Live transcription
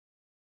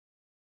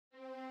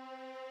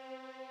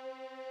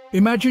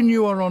Imagine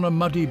you are on a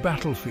muddy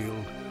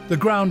battlefield. The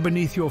ground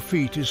beneath your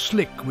feet is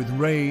slick with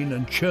rain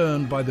and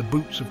churned by the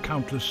boots of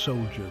countless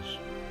soldiers.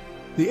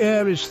 The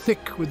air is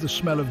thick with the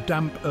smell of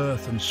damp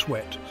earth and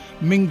sweat,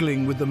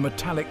 mingling with the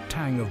metallic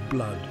tang of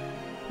blood.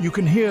 You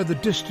can hear the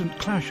distant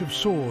clash of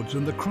swords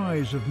and the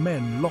cries of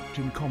men locked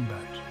in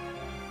combat.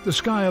 The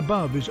sky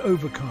above is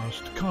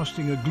overcast,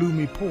 casting a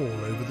gloomy pall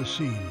over the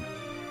scene.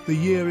 The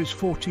year is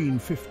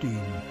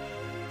 1415.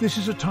 This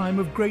is a time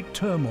of great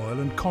turmoil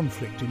and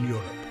conflict in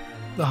Europe.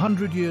 The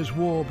 100 Years'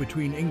 War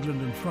between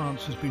England and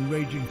France has been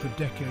raging for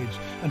decades,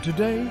 and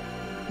today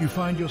you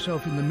find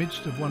yourself in the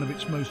midst of one of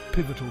its most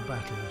pivotal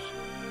battles,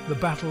 the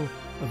Battle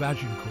of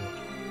Agincourt.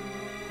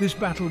 This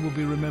battle will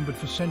be remembered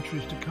for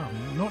centuries to come,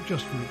 not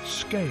just for its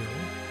scale,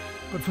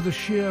 but for the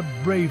sheer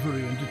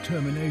bravery and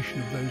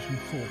determination of those who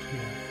fought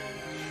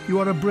here. You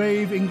are a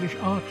brave English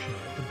archer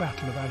at the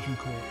Battle of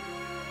Agincourt.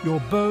 Your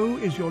bow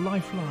is your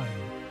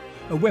lifeline,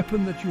 a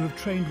weapon that you have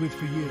trained with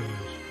for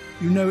years.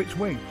 You know its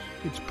weight,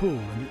 its pull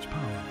and its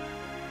power.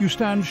 You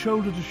stand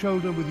shoulder to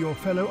shoulder with your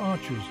fellow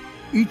archers,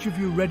 each of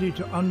you ready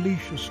to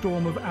unleash a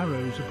storm of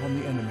arrows upon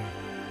the enemy.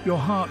 Your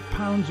heart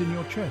pounds in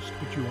your chest,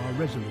 but you are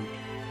resolute.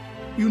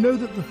 You know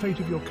that the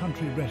fate of your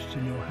country rests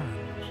in your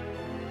hands.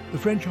 The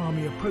French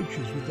army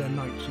approaches with their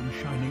knights in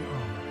shining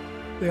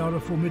armour. They are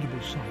a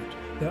formidable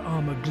sight, their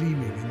armour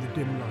gleaming in the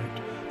dim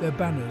light, their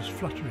banners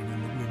fluttering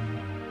in the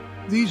wind.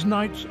 These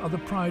knights are the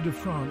pride of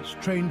France,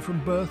 trained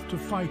from birth to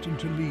fight and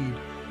to lead.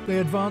 They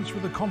advance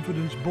with a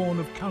confidence born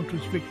of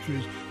countless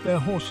victories, their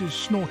horses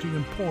snorting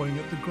and pawing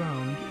at the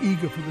ground,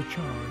 eager for the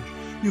charge.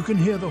 You can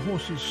hear the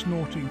horses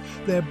snorting.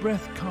 Their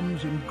breath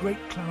comes in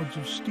great clouds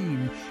of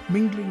steam,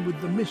 mingling with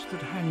the mist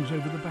that hangs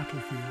over the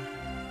battlefield.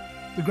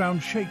 The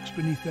ground shakes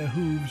beneath their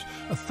hooves,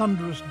 a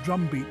thunderous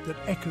drumbeat that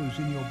echoes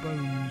in your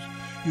bones.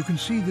 You can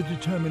see the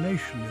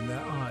determination in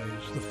their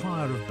eyes, the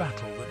fire of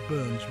battle that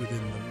burns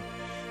within them.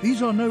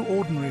 These are no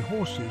ordinary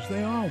horses,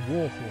 they are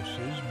war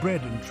horses,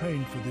 bred and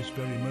trained for this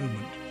very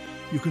moment.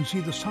 You can see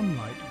the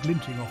sunlight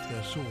glinting off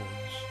their swords.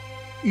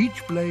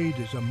 Each blade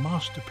is a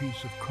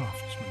masterpiece of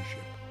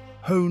craftsmanship,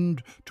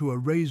 honed to a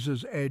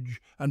razor's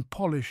edge and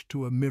polished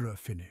to a mirror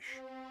finish.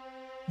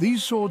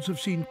 These swords have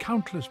seen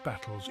countless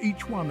battles,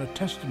 each one a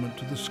testament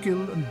to the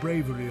skill and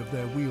bravery of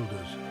their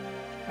wielders.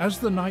 As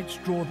the knights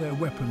draw their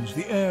weapons,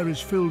 the air is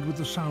filled with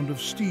the sound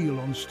of steel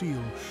on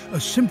steel, a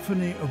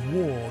symphony of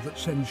war that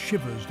sends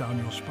shivers down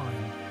your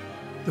spine.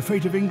 The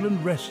fate of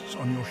England rests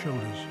on your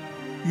shoulders.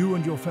 You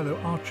and your fellow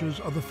archers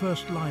are the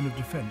first line of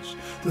defence,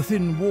 the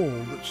thin wall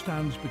that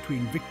stands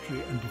between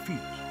victory and defeat.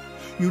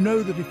 You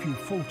know that if you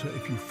falter,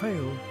 if you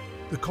fail,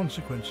 the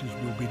consequences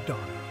will be dire.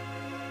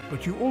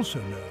 But you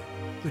also know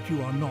that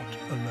you are not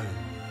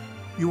alone.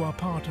 You are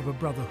part of a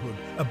brotherhood,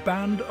 a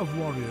band of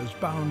warriors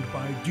bound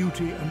by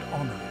duty and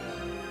honour.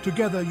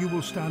 Together you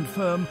will stand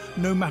firm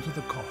no matter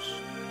the cost.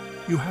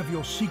 You have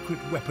your secret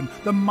weapon,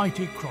 the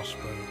mighty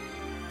crossbow.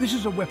 This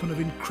is a weapon of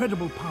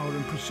incredible power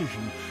and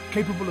precision,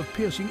 capable of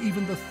piercing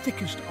even the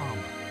thickest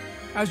armour.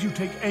 As you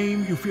take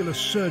aim, you feel a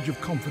surge of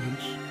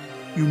confidence.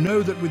 You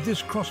know that with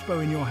this crossbow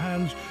in your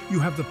hands, you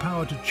have the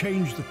power to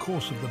change the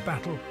course of the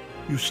battle.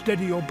 You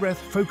steady your breath,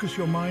 focus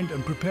your mind,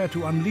 and prepare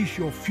to unleash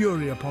your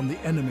fury upon the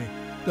enemy.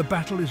 The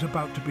battle is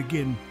about to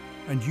begin,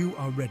 and you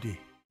are ready.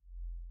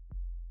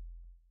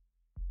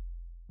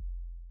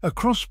 A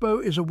crossbow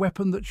is a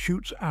weapon that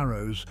shoots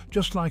arrows,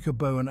 just like a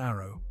bow and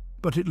arrow.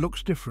 But it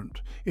looks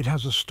different. It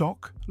has a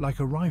stock, like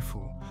a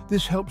rifle.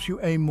 This helps you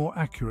aim more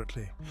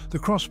accurately. The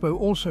crossbow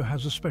also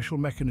has a special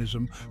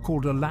mechanism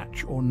called a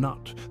latch or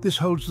nut. This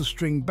holds the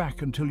string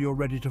back until you're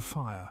ready to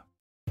fire.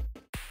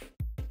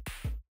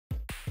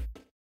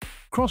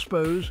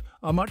 Crossbows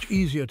are much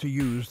easier to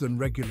use than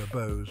regular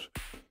bows.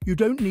 You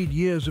don't need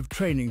years of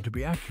training to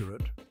be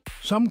accurate.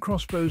 Some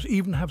crossbows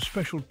even have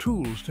special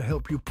tools to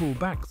help you pull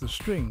back the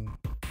string.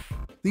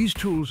 These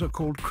tools are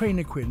called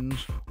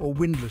craniquins or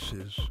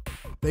windlasses.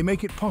 They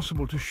make it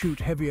possible to shoot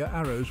heavier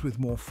arrows with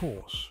more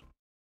force.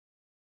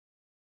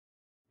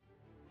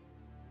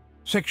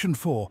 Section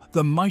 4.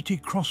 The mighty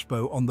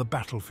crossbow on the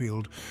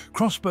battlefield.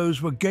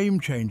 Crossbows were game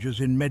changers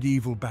in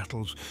medieval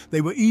battles.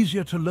 They were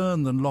easier to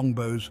learn than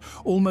longbows.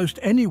 Almost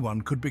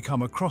anyone could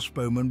become a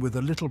crossbowman with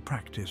a little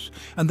practice.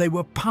 And they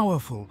were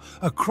powerful.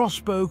 A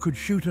crossbow could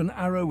shoot an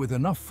arrow with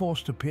enough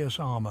force to pierce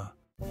armor.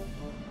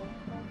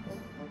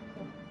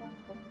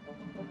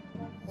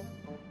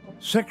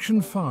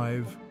 Section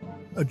 5.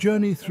 A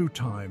journey through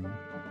time.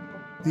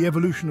 The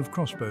evolution of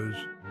crossbows.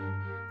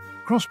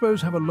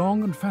 Crossbows have a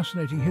long and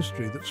fascinating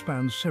history that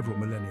spans several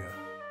millennia.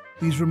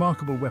 These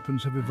remarkable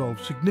weapons have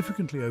evolved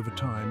significantly over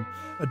time,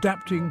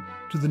 adapting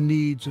to the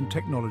needs and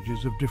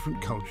technologies of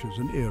different cultures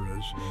and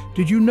eras.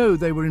 Did you know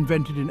they were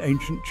invented in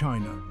ancient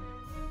China?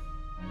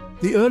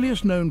 The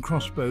earliest known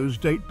crossbows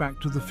date back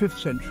to the 5th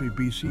century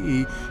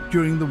BCE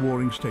during the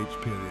Warring States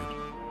period.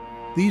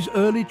 These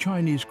early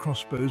Chinese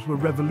crossbows were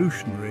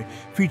revolutionary,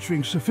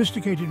 featuring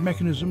sophisticated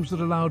mechanisms that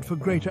allowed for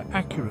greater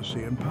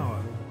accuracy and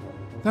power.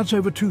 That's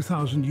over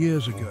 2,000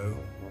 years ago.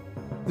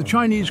 The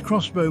Chinese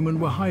crossbowmen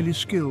were highly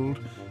skilled,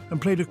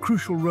 and played a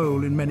crucial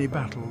role in many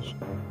battles,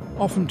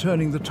 often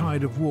turning the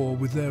tide of war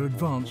with their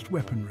advanced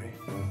weaponry.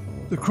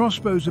 The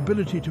crossbow's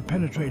ability to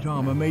penetrate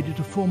armor made it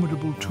a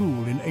formidable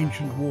tool in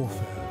ancient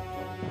warfare.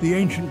 The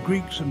ancient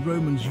Greeks and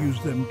Romans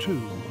used them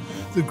too.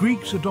 The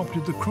Greeks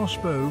adopted the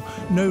crossbow,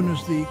 known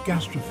as the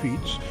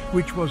gastrophetes,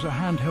 which was a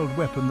handheld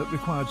weapon that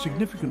required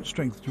significant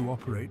strength to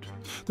operate.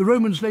 The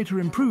Romans later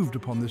improved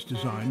upon this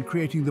design,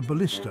 creating the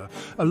ballista,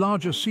 a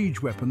larger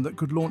siege weapon that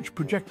could launch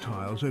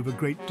projectiles over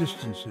great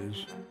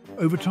distances.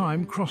 Over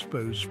time,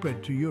 crossbows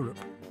spread to Europe.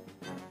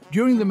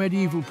 During the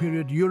medieval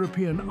period,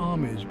 European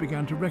armies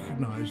began to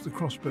recognize the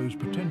crossbow's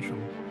potential.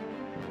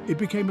 It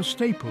became a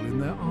staple in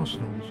their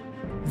arsenals,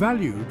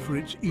 valued for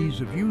its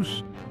ease of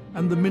use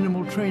and the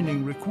minimal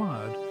training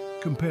required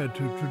compared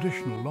to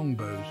traditional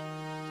longbows.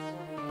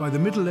 By the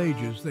Middle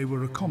Ages, they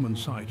were a common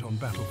sight on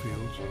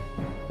battlefields.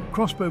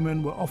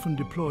 Crossbowmen were often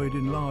deployed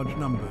in large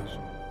numbers,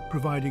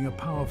 providing a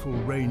powerful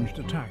ranged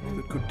attack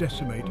that could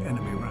decimate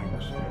enemy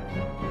ranks.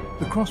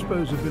 The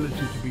crossbow's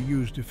ability to be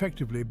used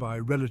effectively by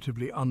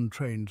relatively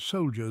untrained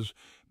soldiers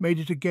made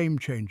it a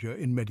game-changer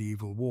in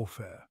medieval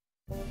warfare.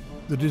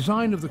 The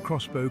design of the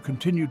crossbow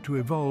continued to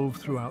evolve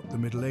throughout the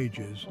Middle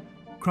Ages.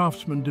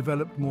 Craftsmen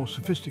developed more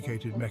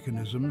sophisticated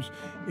mechanisms,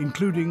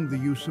 including the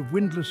use of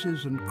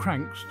windlasses and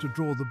cranks to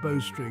draw the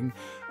bowstring,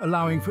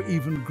 allowing for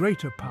even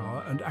greater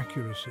power and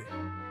accuracy.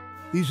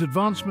 These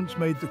advancements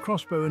made the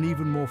crossbow an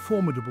even more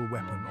formidable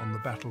weapon on the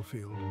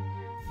battlefield.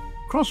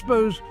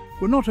 Crossbows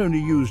were not only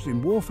used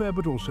in warfare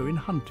but also in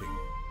hunting.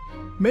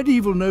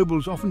 Medieval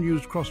nobles often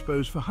used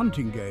crossbows for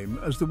hunting game,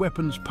 as the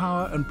weapon's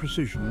power and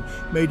precision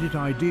made it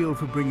ideal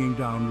for bringing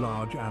down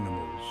large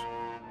animals.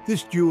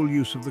 This dual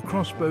use of the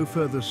crossbow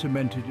further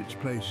cemented its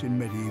place in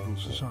medieval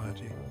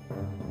society.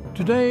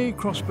 Today,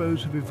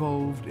 crossbows have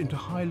evolved into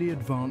highly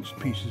advanced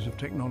pieces of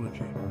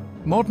technology.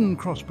 Modern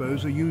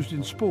crossbows are used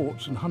in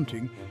sports and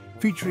hunting,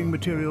 featuring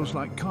materials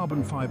like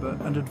carbon fiber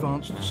and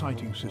advanced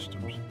sighting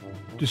systems.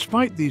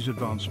 Despite these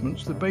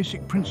advancements, the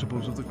basic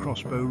principles of the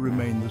crossbow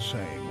remain the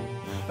same,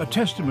 a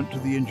testament to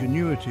the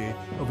ingenuity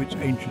of its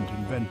ancient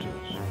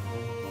inventors.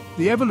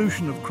 The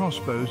evolution of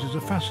crossbows is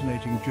a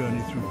fascinating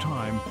journey through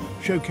time,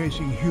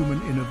 showcasing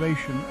human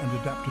innovation and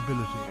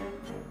adaptability.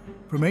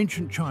 From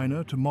ancient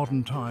China to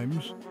modern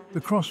times,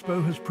 the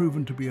crossbow has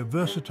proven to be a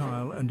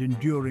versatile and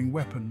enduring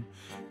weapon,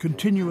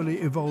 continually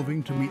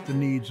evolving to meet the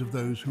needs of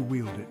those who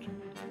wield it.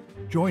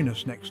 Join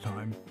us next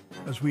time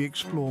as we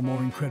explore more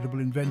incredible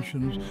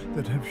inventions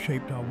that have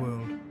shaped our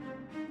world.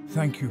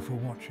 Thank you for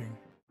watching.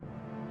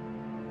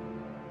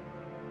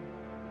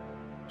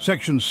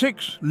 Section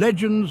 6.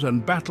 Legends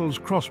and Battles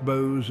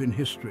Crossbows in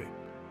History.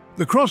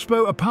 The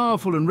crossbow, a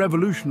powerful and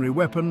revolutionary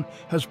weapon,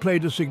 has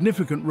played a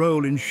significant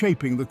role in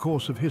shaping the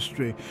course of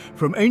history.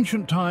 From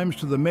ancient times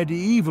to the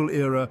medieval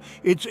era,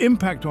 its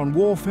impact on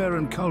warfare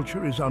and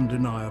culture is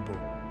undeniable.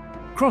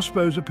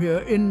 Crossbows appear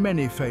in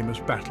many famous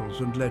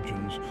battles and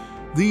legends.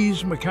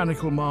 These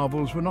mechanical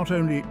marvels were not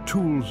only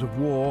tools of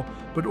war,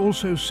 but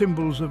also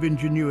symbols of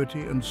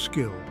ingenuity and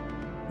skill.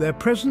 Their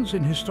presence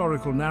in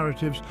historical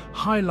narratives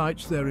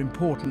highlights their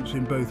importance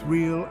in both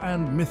real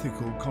and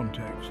mythical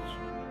contexts.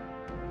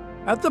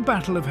 At the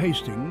Battle of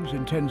Hastings in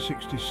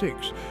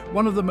 1066,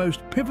 one of the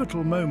most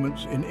pivotal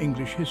moments in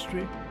English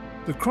history,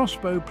 the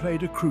crossbow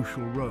played a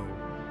crucial role.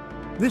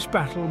 This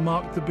battle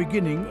marked the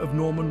beginning of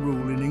Norman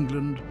rule in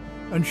England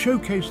and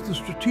showcased the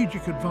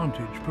strategic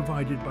advantage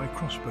provided by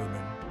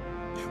crossbowmen.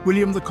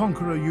 William the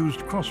Conqueror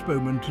used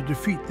crossbowmen to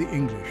defeat the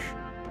English.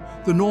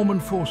 The Norman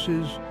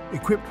forces,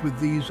 equipped with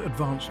these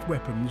advanced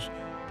weapons,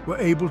 were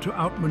able to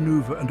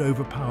outmaneuver and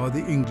overpower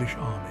the English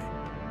army.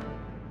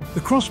 The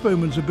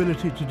crossbowman's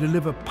ability to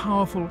deliver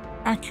powerful,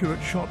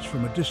 accurate shots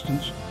from a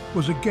distance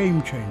was a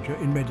game-changer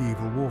in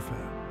medieval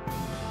warfare.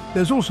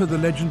 There's also the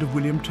legend of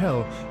William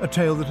Tell, a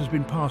tale that has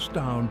been passed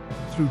down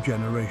through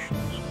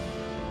generations.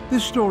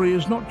 This story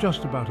is not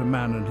just about a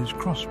man and his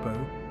crossbow,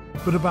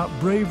 but about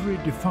bravery,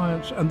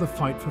 defiance, and the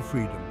fight for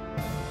freedom.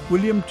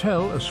 William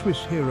Tell, a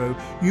Swiss hero,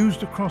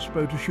 used a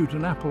crossbow to shoot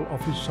an apple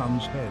off his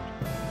son's head.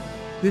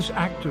 This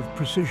act of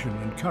precision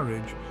and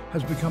courage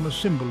has become a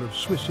symbol of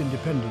Swiss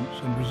independence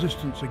and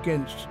resistance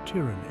against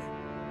tyranny.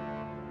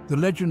 The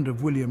legend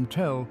of William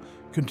Tell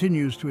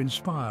continues to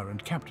inspire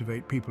and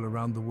captivate people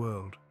around the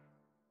world.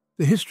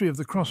 The history of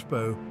the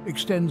crossbow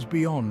extends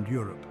beyond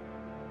Europe.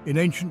 In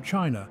ancient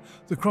China,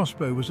 the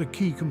crossbow was a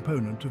key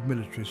component of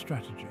military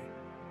strategy.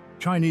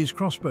 Chinese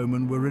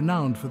crossbowmen were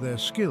renowned for their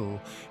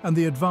skill and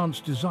the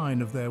advanced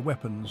design of their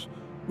weapons,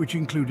 which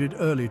included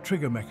early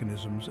trigger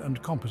mechanisms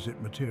and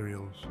composite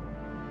materials.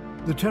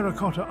 The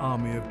terracotta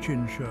army of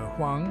Qin Shi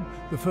Huang,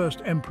 the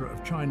first emperor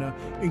of China,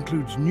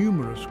 includes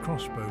numerous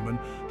crossbowmen,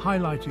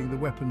 highlighting the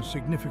weapon's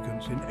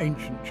significance in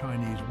ancient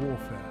Chinese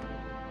warfare.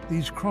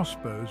 These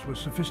crossbows were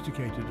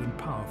sophisticated and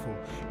powerful,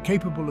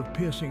 capable of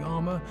piercing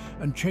armor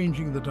and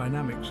changing the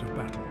dynamics of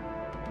battle.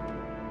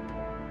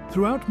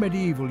 Throughout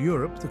medieval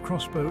Europe, the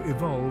crossbow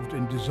evolved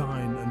in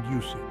design and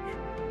usage.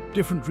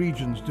 Different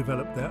regions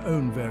developed their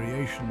own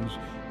variations,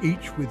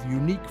 each with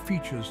unique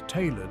features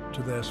tailored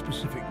to their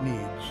specific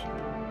needs.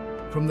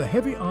 From the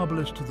heavy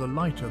arbalist to the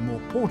lighter,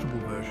 more portable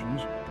versions,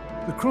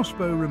 the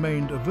crossbow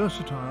remained a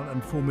versatile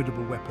and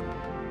formidable weapon.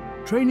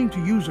 Training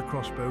to use a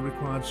crossbow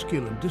required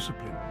skill and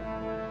discipline.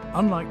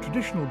 Unlike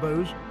traditional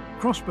bows,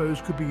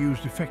 crossbows could be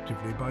used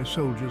effectively by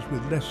soldiers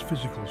with less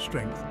physical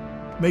strength,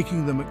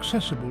 making them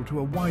accessible to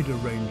a wider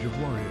range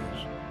of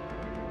warriors.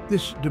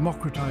 This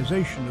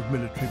democratization of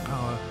military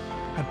power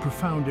had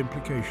profound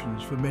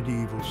implications for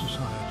medieval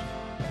society.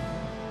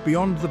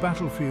 Beyond the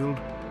battlefield,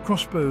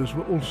 crossbows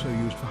were also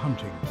used for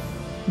hunting.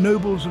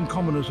 Nobles and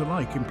commoners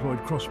alike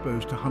employed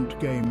crossbows to hunt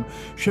game,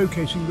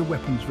 showcasing the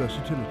weapon's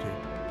versatility.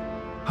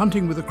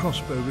 Hunting with a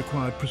crossbow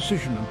required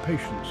precision and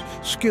patience,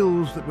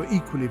 skills that were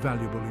equally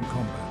valuable in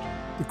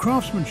combat. The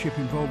craftsmanship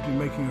involved in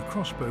making a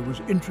crossbow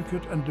was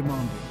intricate and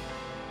demanding.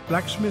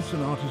 Blacksmiths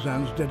and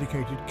artisans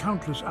dedicated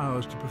countless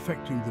hours to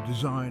perfecting the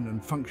design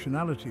and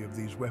functionality of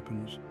these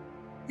weapons.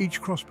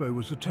 Each crossbow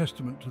was a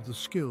testament to the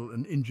skill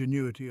and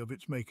ingenuity of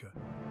its maker.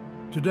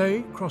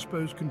 Today,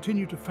 crossbows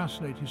continue to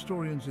fascinate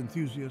historians,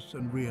 enthusiasts,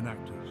 and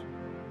reenactors.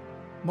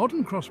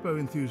 Modern crossbow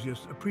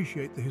enthusiasts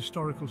appreciate the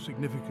historical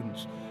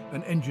significance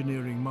and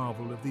engineering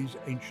marvel of these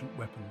ancient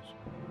weapons.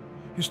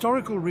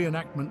 Historical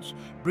reenactments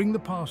bring the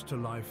past to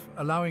life,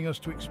 allowing us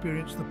to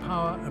experience the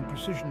power and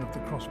precision of the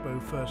crossbow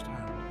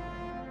firsthand.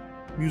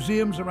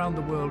 Museums around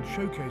the world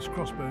showcase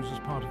crossbows as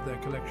part of their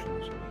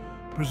collections,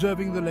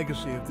 preserving the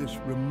legacy of this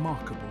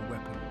remarkable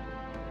weapon.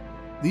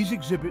 These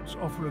exhibits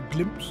offer a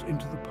glimpse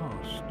into the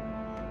past,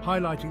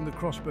 highlighting the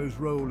crossbow's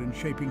role in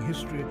shaping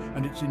history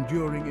and its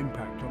enduring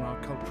impact on our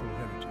cultural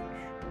heritage.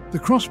 The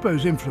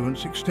crossbow's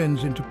influence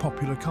extends into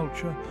popular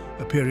culture,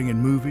 appearing in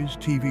movies,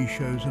 TV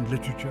shows, and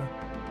literature.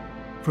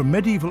 From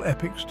medieval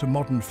epics to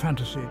modern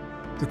fantasy,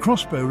 the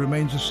crossbow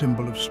remains a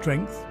symbol of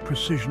strength,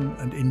 precision,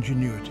 and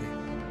ingenuity.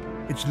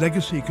 Its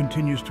legacy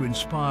continues to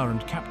inspire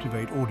and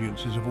captivate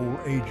audiences of all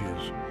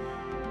ages.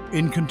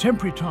 In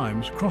contemporary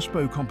times,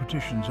 crossbow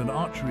competitions and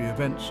archery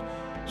events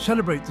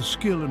celebrate the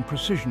skill and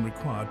precision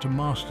required to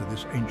master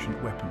this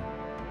ancient weapon.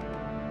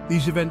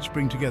 These events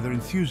bring together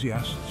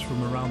enthusiasts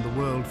from around the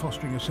world,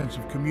 fostering a sense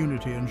of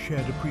community and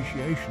shared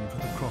appreciation for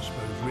the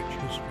crossbow's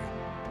rich history.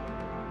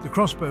 The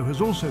crossbow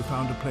has also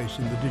found a place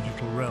in the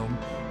digital realm,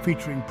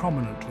 featuring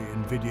prominently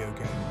in video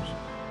games.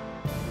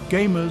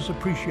 Gamers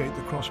appreciate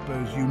the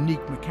crossbow's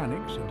unique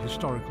mechanics and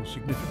historical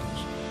significance,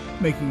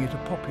 making it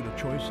a popular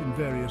choice in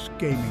various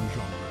gaming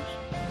genres.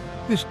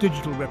 This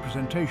digital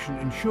representation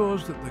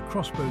ensures that the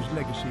crossbow's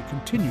legacy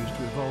continues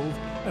to evolve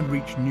and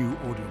reach new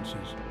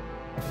audiences.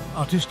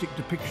 Artistic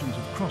depictions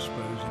of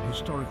crossbows in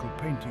historical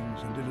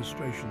paintings and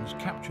illustrations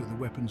capture the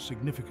weapon's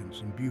significance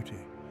and beauty.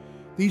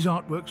 These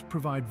artworks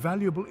provide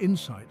valuable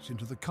insights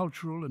into the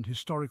cultural and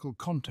historical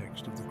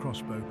context of the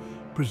crossbow,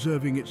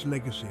 preserving its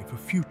legacy for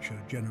future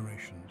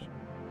generations.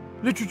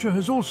 Literature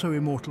has also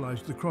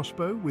immortalized the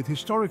crossbow, with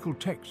historical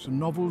texts and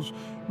novels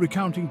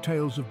recounting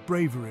tales of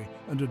bravery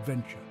and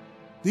adventure.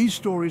 These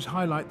stories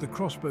highlight the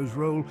crossbow's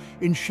role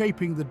in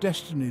shaping the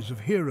destinies of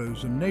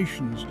heroes and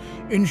nations,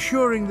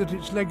 ensuring that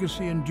its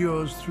legacy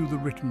endures through the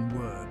written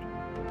word.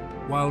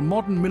 While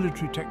modern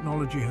military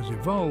technology has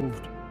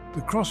evolved,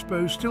 the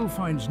crossbow still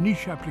finds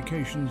niche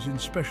applications in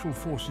special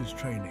forces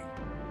training.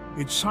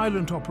 Its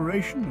silent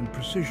operation and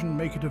precision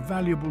make it a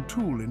valuable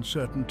tool in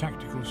certain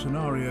tactical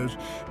scenarios,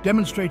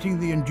 demonstrating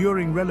the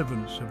enduring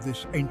relevance of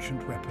this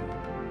ancient weapon.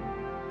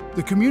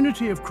 The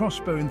community of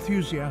crossbow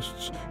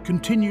enthusiasts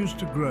continues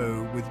to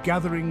grow, with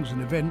gatherings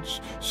and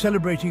events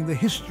celebrating the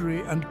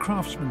history and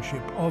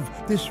craftsmanship of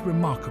this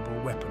remarkable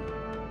weapon.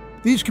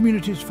 These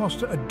communities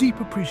foster a deep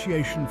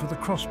appreciation for the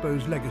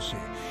crossbow's legacy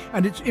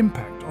and its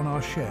impact on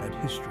our shared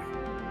history.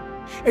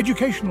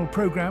 Educational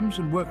programs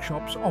and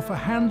workshops offer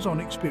hands-on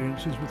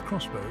experiences with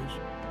crossbows,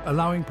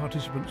 allowing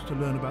participants to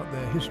learn about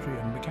their history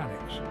and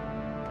mechanics.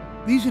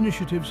 These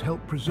initiatives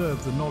help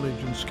preserve the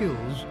knowledge and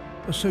skills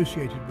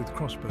associated with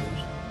crossbows,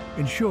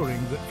 ensuring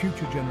that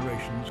future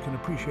generations can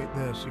appreciate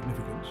their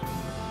significance.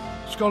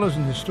 Scholars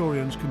and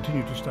historians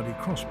continue to study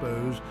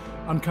crossbows,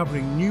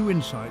 uncovering new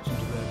insights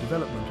into their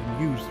development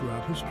and use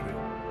throughout history.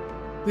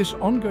 This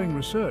ongoing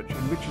research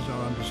enriches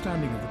our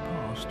understanding of the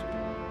past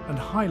and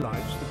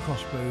highlights the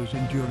crossbow's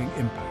enduring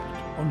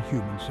impact on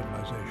human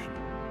civilization.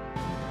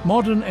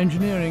 Modern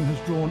engineering has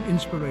drawn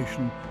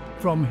inspiration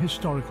from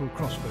historical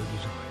crossbow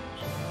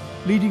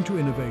designs, leading to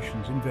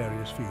innovations in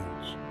various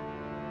fields.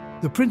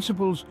 The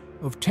principles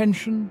of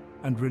tension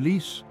and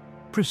release,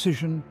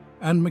 precision,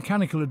 and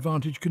mechanical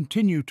advantage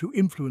continue to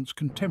influence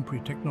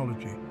contemporary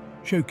technology,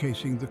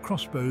 showcasing the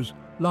crossbow's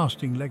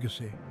lasting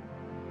legacy.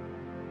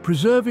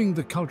 Preserving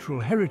the cultural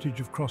heritage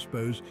of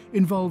crossbows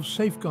involves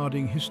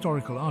safeguarding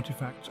historical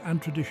artifacts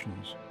and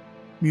traditions.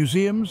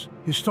 Museums,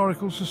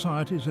 historical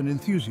societies, and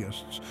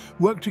enthusiasts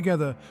work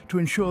together to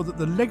ensure that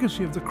the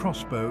legacy of the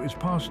crossbow is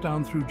passed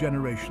down through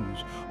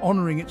generations,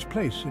 honoring its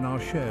place in our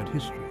shared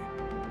history.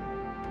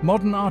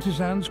 Modern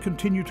artisans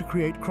continue to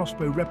create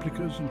crossbow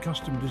replicas and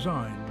custom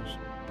designs,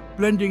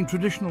 blending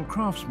traditional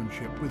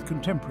craftsmanship with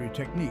contemporary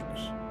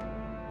techniques.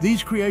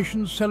 These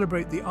creations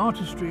celebrate the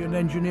artistry and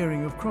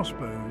engineering of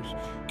crossbows,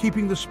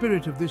 keeping the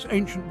spirit of this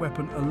ancient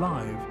weapon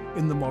alive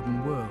in the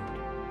modern world.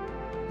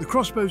 The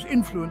crossbow's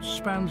influence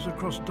spans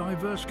across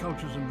diverse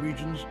cultures and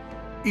regions,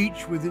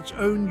 each with its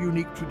own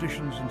unique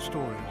traditions and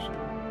stories.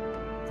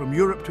 From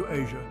Europe to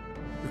Asia,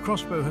 the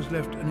crossbow has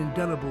left an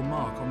indelible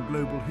mark on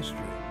global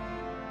history,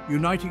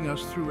 uniting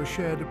us through a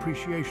shared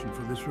appreciation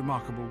for this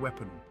remarkable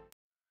weapon.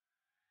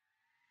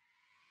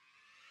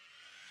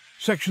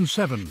 Section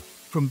 7.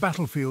 From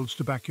Battlefields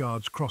to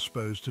Backyards,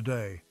 Crossbows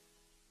Today.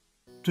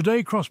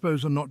 Today,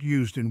 crossbows are not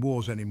used in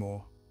wars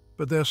anymore,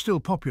 but they are still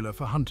popular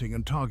for hunting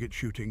and target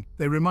shooting.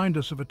 They remind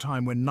us of a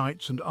time when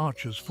knights and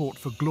archers fought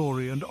for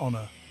glory and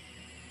honor.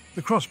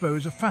 The crossbow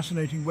is a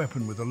fascinating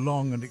weapon with a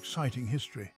long and exciting history.